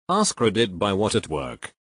AskReddit by what at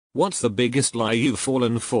work? What's the biggest lie you've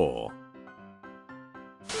fallen for?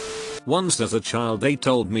 Once as a child they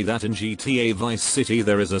told me that in GTA Vice City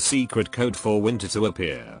there is a secret code for winter to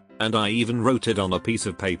appear, and I even wrote it on a piece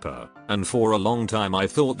of paper, and for a long time I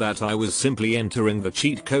thought that I was simply entering the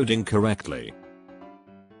cheat code incorrectly.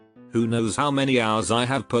 Who knows how many hours I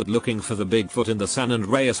have put looking for the Bigfoot in the San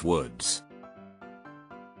Andreas woods.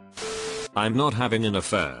 I'm not having an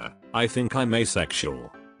affair, I think I'm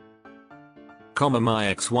asexual. My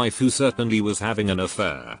ex-wife who certainly was having an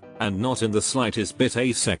affair, and not in the slightest bit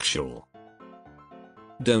asexual.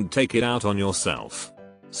 Don't take it out on yourself.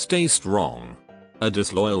 Stay strong. A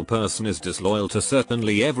disloyal person is disloyal to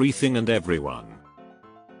certainly everything and everyone.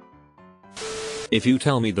 If you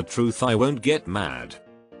tell me the truth I won't get mad.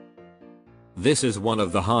 This is one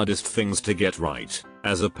of the hardest things to get right,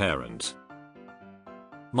 as a parent.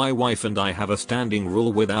 My wife and I have a standing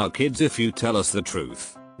rule with our kids: if you tell us the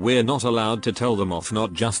truth, we're not allowed to tell them off.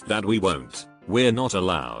 Not just that we won't, we're not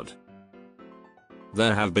allowed.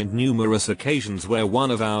 There have been numerous occasions where one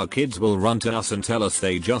of our kids will run to us and tell us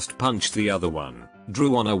they just punched the other one,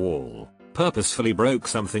 drew on a wall, purposefully broke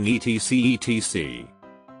something, etc.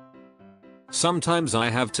 Sometimes I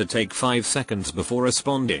have to take 5 seconds before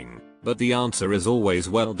responding, but the answer is always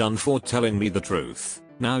well done for telling me the truth.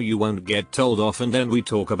 Now you won't get told off, and then we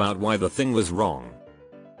talk about why the thing was wrong.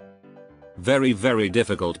 Very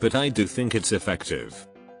difficult, but I do think it's effective.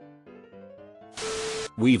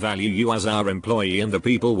 We value you as our employee, and the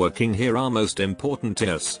people working here are most important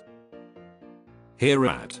to us. Here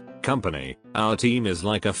at company, our team is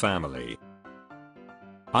like a family.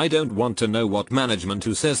 I don't want to know what management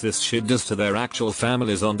who says this shit does to their actual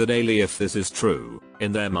families on the daily, if this is true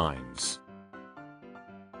in their minds.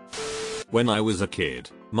 When I was a kid,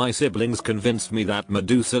 my siblings convinced me that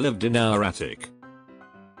Medusa lived in our attic.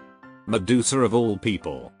 Medusa of all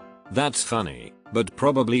people. That's funny, but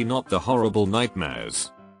probably not the horrible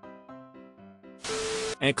nightmares.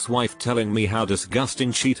 Ex-wife telling me how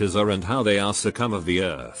disgusting cheaters are and how they are scum of the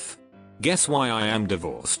earth. Guess why I am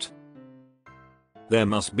divorced? There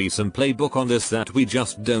must be some playbook on this that we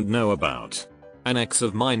just don't know about. An ex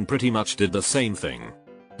of mine pretty much did the same thing.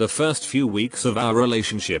 The first few weeks of our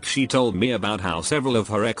relationship she told me about how several of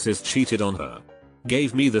her exes cheated on her.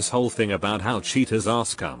 Gave me this whole thing about how cheaters are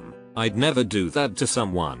scum. I'd never do that to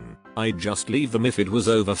someone, I'd just leave them. If it was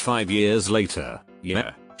over 5 years later,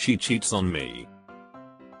 yeah, she cheats on me.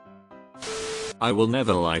 I will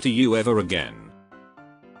never lie to you ever again.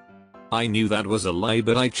 I knew that was a lie,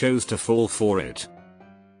 but I chose to fall for it.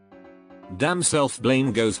 Damn,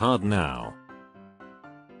 self-blame goes hard now.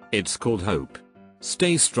 It's called hope.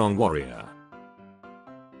 Stay strong, warrior.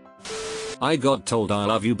 I got told I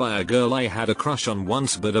love you by a girl I had a crush on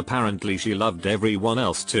once, but apparently she loved everyone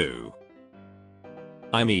else too.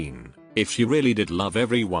 I mean, if she really did love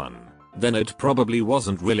everyone, then it probably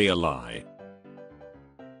wasn't really a lie.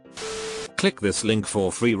 Click this link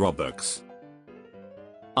for free Robux.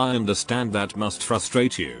 I understand that must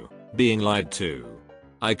frustrate you, being lied to.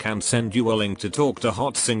 I can send you a link to talk to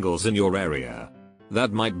hot singles in your area.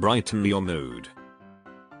 That might brighten your mood.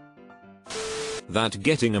 That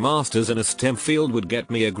getting a master's in a STEM field would get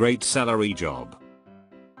me a great salary job.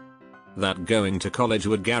 That going to college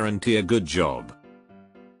would guarantee a good job.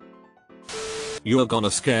 You're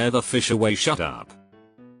gonna scare the fish away, shut up.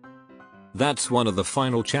 That's one of the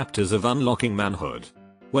final chapters of unlocking manhood.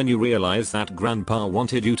 When you realize that grandpa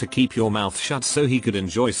wanted you to keep your mouth shut so he could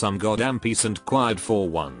enjoy some goddamn peace and quiet for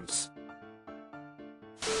once.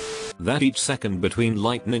 That each second between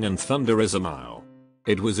lightning and thunder is a mile.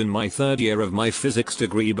 It was in my 3rd year of my physics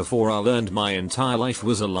degree before I learned my entire life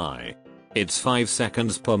was a lie. It's 5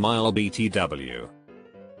 seconds per mile BTW.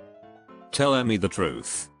 Tell me the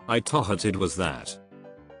truth, I thought it was that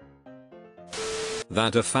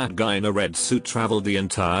a fat guy in a red suit traveled the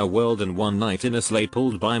entire world in one night in a sleigh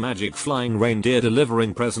pulled by magic flying reindeer,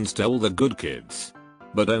 delivering presents to all the good kids.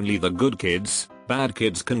 But only the good kids, bad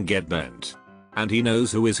kids can get bent. And he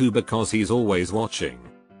knows who is who because he's always watching.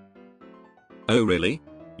 Oh really?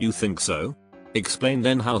 You think so? Explain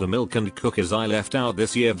then how the milk and cookies I left out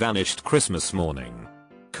this year vanished Christmas morning.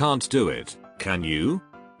 Can't do it, can you?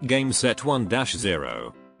 Game set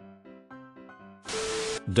 1-0.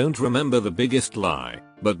 Don't remember the biggest lie,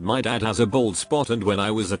 but my dad has a bald spot, and when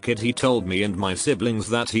I was a kid he told me and my siblings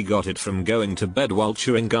that he got it from going to bed while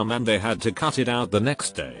chewing gum and they had to cut it out the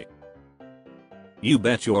next day. You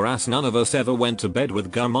bet your ass none of us ever went to bed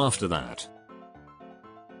with gum after that.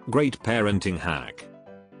 Great parenting hack.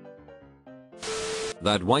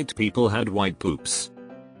 That white people had white poops.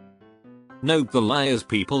 Note the liars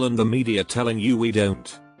people and the media telling you we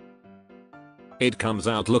don't. It comes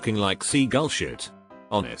out looking like seagull shit.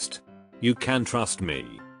 Honest. You can trust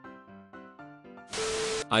me.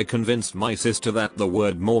 I convinced my sister that the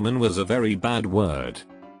word Mormon was a very bad word.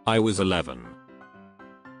 I was 11.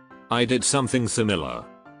 I did something similar.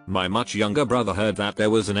 My much younger brother heard that there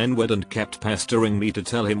was an N-word and kept pestering me to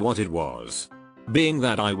tell him what it was. Being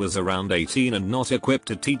that I was around 18 and not equipped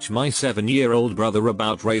to teach my 7-year-old brother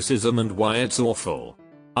about racism and why it's awful,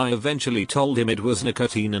 I eventually told him it was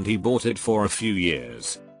nicotine and he bought it for a few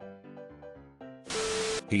years.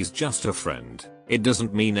 He's just a friend. It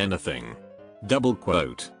doesn't mean anything. Double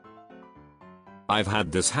quote. I've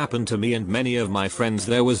had this happen to me and many of my friends.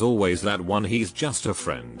 There was always that one, he's just a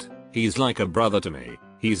friend. He's like a brother to me.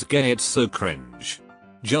 He's gay, it's so cringe.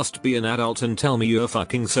 Just be an adult and tell me you're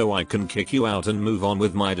fucking so I can kick you out and move on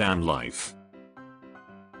with my damn life.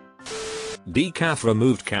 Decaf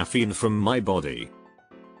removed caffeine from my body.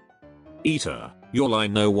 Eater, y'all, I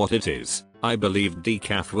know what it is. I believed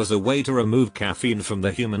decaf was a way to remove caffeine from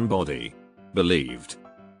the human body. Believed.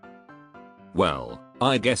 Well,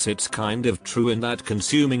 I guess it's kind of true in that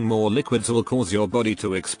consuming more liquids will cause your body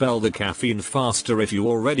to expel the caffeine faster if you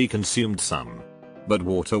already consumed some. But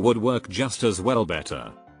water would work just as well,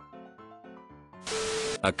 better.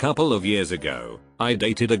 A couple of years ago, I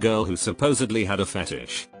dated a girl who supposedly had a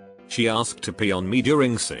fetish. She asked to pee on me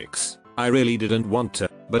during sex. I really didn't want to,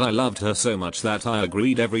 but I loved her so much that I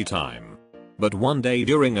agreed every time. But one day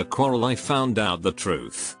during a quarrel I found out the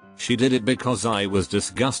truth. She did it because I was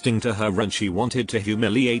disgusting to her and she wanted to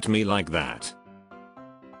humiliate me like that.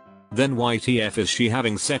 Then YTF is she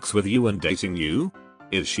having sex with you and dating you?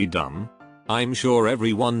 Is she dumb? I'm sure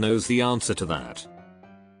everyone knows the answer to that.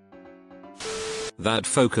 That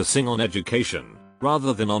focusing on education,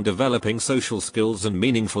 rather than on developing social skills and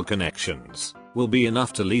meaningful connections, will be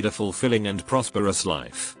enough to lead a fulfilling and prosperous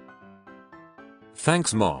life.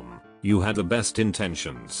 Thanks Mom, you had the best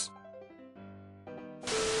intentions.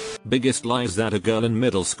 Biggest lies that a girl in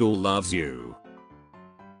middle school loves you.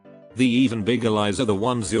 The even bigger lies are the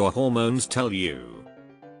ones your hormones tell you.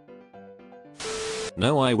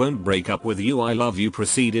 No, I won't break up with you, I love you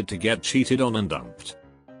proceeded to get cheated on and dumped.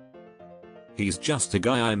 He's just a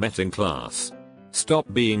guy I met in class.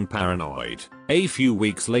 Stop being paranoid. A few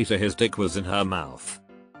weeks later his dick was in her mouth.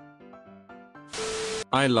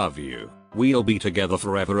 I love you. We'll be together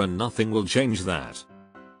forever and nothing will change that.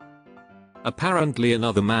 Apparently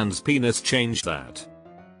another man's penis changed that.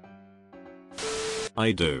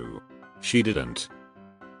 I do. She didn't.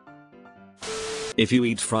 If you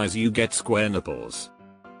eat fries you get square nipples.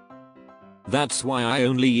 That's why I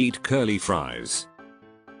only eat curly fries.